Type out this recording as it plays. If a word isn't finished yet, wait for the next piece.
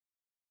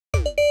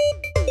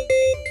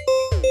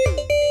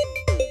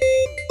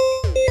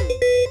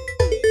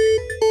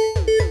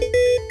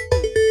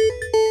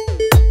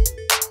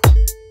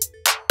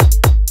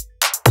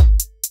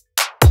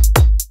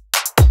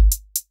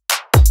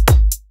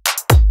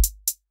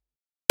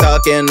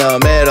Stuck in the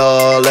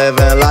middle,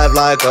 living life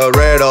like a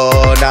riddle.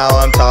 Now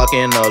I'm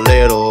talking a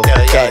little,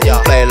 getting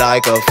played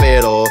like a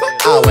fiddle.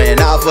 I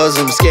went out for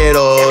some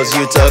Skittles,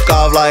 you took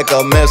off like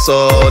a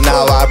missile.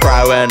 Now I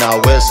cry when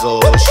I whistle,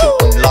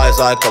 shooting lies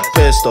like a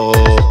pistol.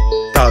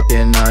 Stuck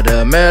in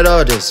the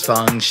middle,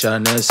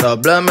 dysfunction is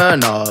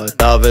subliminal.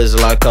 Love is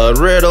like a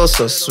riddle,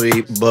 so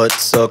sweet but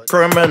so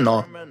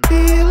criminal.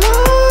 Feel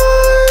like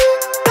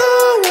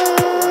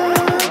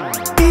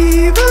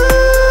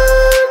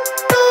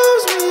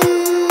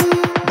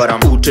but I'm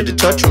cool to the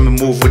touch, when we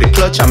move with the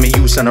clutch. I'm a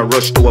use and a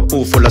rush to a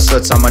pool full of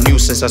sluts. I'm a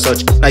nuisance as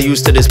such, not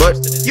used to this, but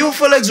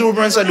youthful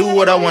exuberance, I do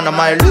what I want, I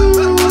might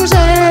lose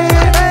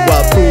it.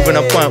 While proving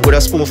a point with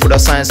a spoonful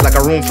of science, like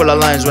a room full of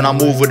lines. When I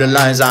move with the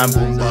lines, I'm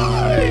boom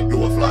by,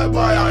 do a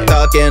flyby. I'm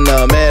stuck in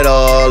the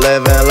middle,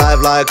 living life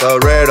like a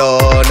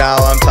riddle. Now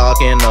I'm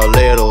talking a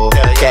little,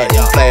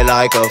 getting played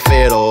like a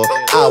fiddle.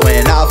 I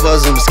went out for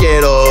some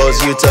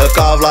Skittles, you took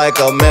off like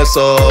a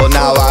missile.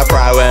 Now I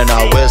cry when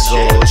I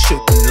whistle,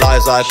 shooting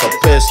lies like a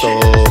pistol.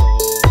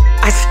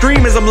 I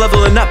scream as I'm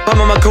leveling up,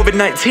 I'm on my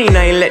COVID-19,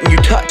 I ain't letting you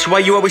touch. Why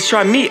you always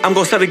try me? I'm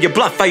gon' settle your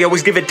bluff. I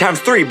always give it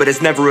 ×3, but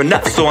it's never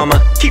enough. So I'ma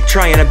keep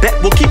trying, I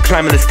bet we'll keep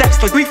climbing the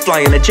steps like we fly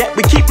in a jet.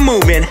 We keep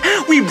moving,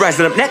 we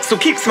rising up next. So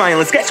keep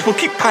smiling, sketch, we'll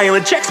keep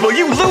piling checks while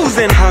you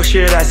losing. How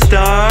should I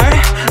start?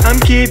 I'm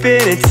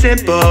keeping it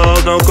simple,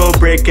 don't go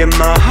breaking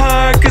my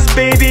heart, cause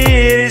baby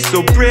it is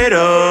so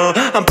brittle.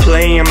 I'm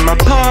playing my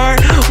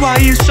part, why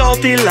you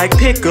salty like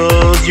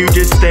pickles? You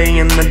just stay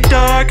in the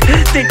dark,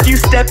 think you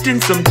stepped in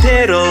some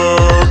piddle.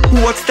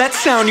 What's that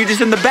sound? You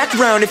just in the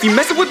background. If you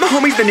messing with my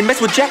homies, then you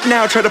mess with Jack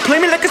now. Try to play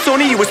me like a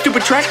Sony, you a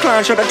stupid trash clown.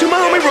 Shout out to my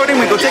homie Rodin,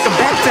 we go take him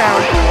back down.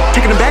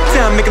 Taking him back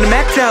down, making him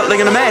act out,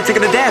 laying him mad,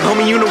 taking a dab.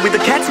 Homie, you know we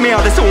the cat's meow.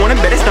 That's the one and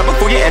better stop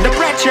before you end up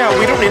rat chow.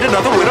 We don't need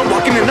another widow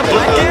walking in a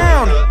black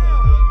gown.